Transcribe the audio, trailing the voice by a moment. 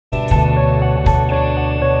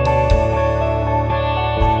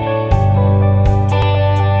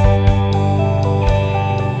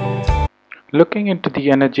Looking into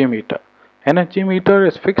the energy meter. Energy meter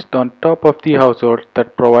is fixed on top of the household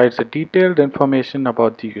that provides a detailed information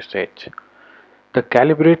about the usage. The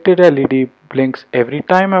calibrated LED blinks every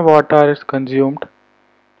time a watt hour is consumed.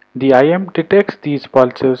 The IM detects these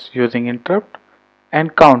pulses using interrupt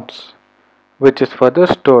and counts, which is further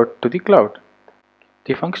stored to the cloud.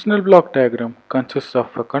 The functional block diagram consists of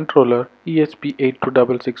a controller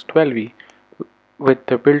ESP826612E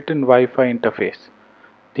with a built-in Wi-Fi interface.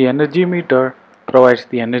 The energy meter provides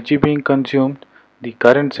the energy being consumed, the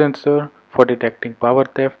current sensor for detecting power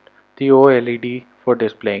theft, the OLED for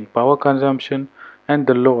displaying power consumption, and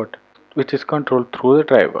the load, which is controlled through the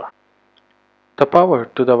driver. The power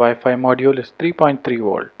to the Wi-Fi module is 3.3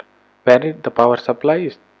 volt, wherein the power supply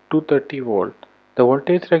is 230 volt. The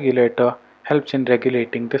voltage regulator helps in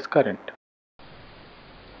regulating this current.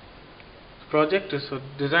 Project is for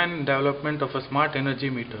design and development of a smart energy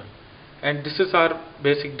meter, and this is our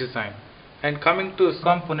basic design. And coming to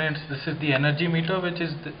components, this is the energy meter which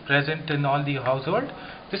is present in all the household.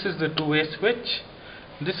 This is the two-way switch.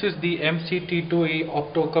 This is the MCT2E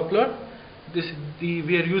optocoupler.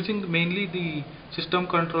 We are using mainly the system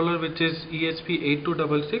controller, which is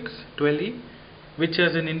ESP826612E, which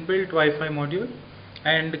has an inbuilt Wi-Fi module,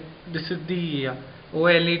 and this is the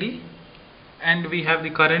OLED, and we have the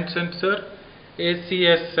current sensor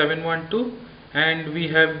ACS712, and we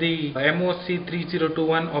have the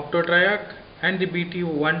MOC3021 opto triac and the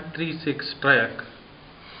BT136 triac.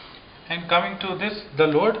 And coming to this, the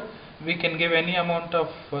load, we can give any amount of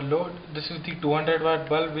load. This is the 200 watt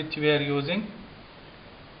bulb which we are using.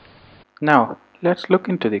 Now let's look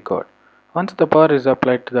into the code. Once the power is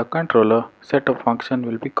applied to the controller, setup function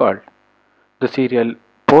will be called. The serial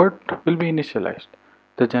port will be initialized.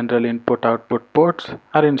 The general input-output ports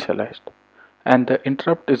are initialized, and the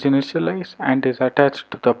interrupt is initialized and is attached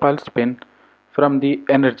to the pulse pin from the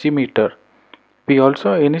energy meter. We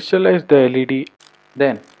also initialize the LED.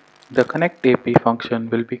 Then the connect AP function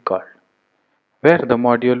will be called, where the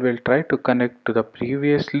module will try to connect to the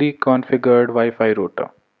previously configured Wi-Fi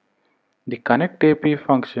router. The connect AP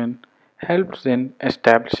function helps in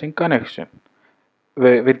establishing connection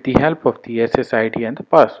with the help of the SSID and the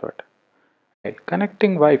password. While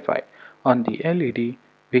connecting Wi-Fi on the LED,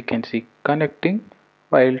 we can see connecting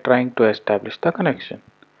while trying to establish the connection.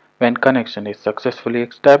 When connection is successfully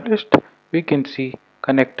established, we can see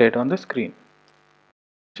connected on the screen.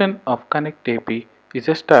 The function of connect AP is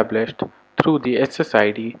established through the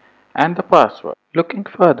SSID and the password. Looking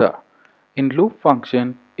further, in loop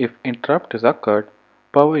function, if interrupt is occurred,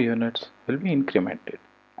 power units will be incremented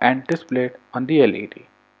and displayed on the LED.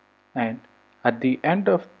 And at the end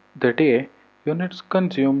of the day, units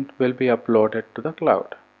consumed will be uploaded to the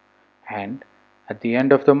cloud. And at the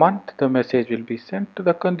end of the month, the message will be sent to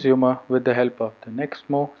the consumer with the help of the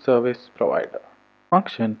Nexmo service provider.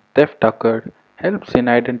 Function theft occurred helps in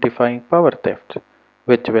identifying power theft,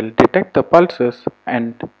 which will detect the pulses,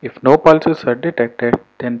 and if no pulses are detected,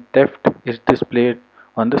 then theft is displayed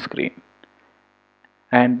on the screen,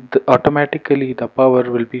 and automatically the power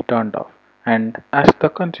will be turned off, and ask the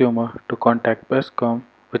consumer to contact Bescom,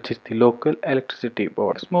 which is the local electricity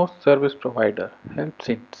board. Most service provider helps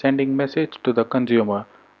in sending message to the consumer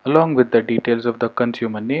along with the details of the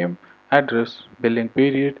consumer name, address, billing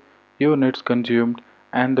period, units consumed,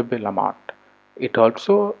 and the bill amount. It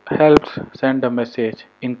also helps send a message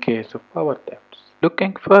in case of power thefts.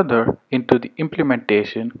 Looking further into the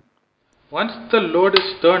implementation, once the load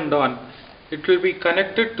is turned on, it will be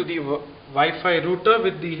connected to the Wi-Fi router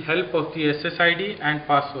with the help of the SSID and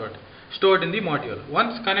password stored in the module.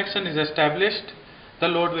 Once connection is established, the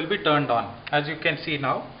load will be turned on. As you can see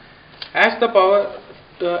now, as the power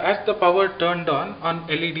turned on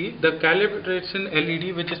LED, the calibration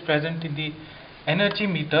LED which is present in the energy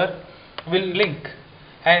meter will blink,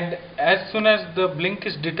 and as soon as the blink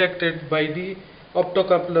is detected by the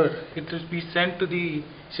optocoupler, it will be sent to the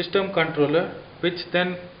system controller, which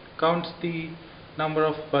then counts the number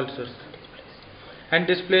of pulses and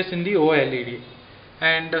displays in the OLED.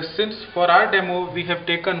 And since for our demo we have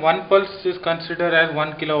taken one pulse is considered as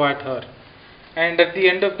 1 kilowatt hour, and at the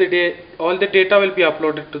end of the day all the data will be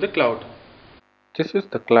uploaded to the cloud. This is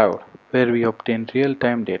the cloud where we obtain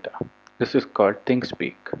real-time data. This is called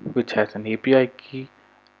Thingspeak, which has an API key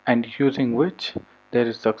and using which there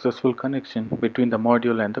is successful connection between the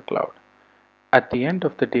module and the cloud. At the end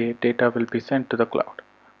of the day, data will be sent to the cloud.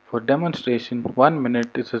 For demonstration, 1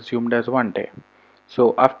 minute is assumed as 1 day.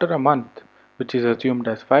 So after a month, which is assumed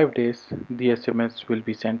as 5 days, the SMS will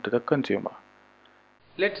be sent to the consumer.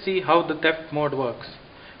 Let's see how the theft mode works.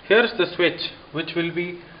 Here's the switch which will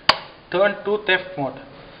be turned to theft mode.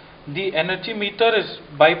 The energy meter is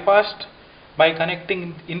bypassed by connecting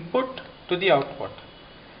input to the output,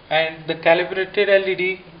 and the calibrated LED,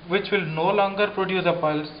 which will no longer produce a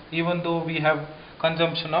pulse even though we have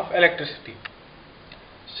consumption of electricity.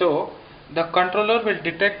 So the controller will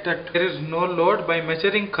detect that there is no load by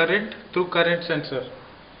measuring current through current sensor.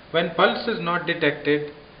 When pulse is not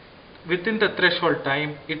detected within the threshold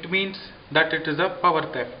time, it means that it is a power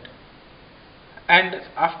theft. And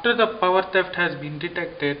after the power theft has been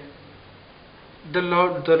detected, the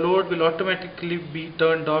load will automatically be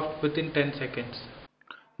turned off within 10 seconds.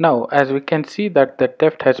 Now, as we can see that the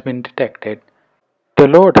theft has been detected, the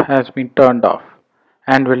load has been turned off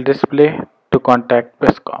and will display to contact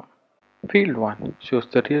Bescom. Field 1 shows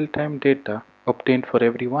the real-time data obtained for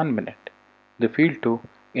every 1 minute. The field 2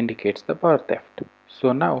 indicates the power theft.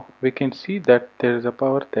 So now we can see that there is a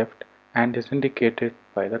power theft and is indicated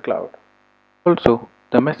by the cloud. Also,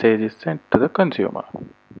 the message is sent to the consumer.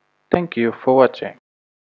 Thank you for watching.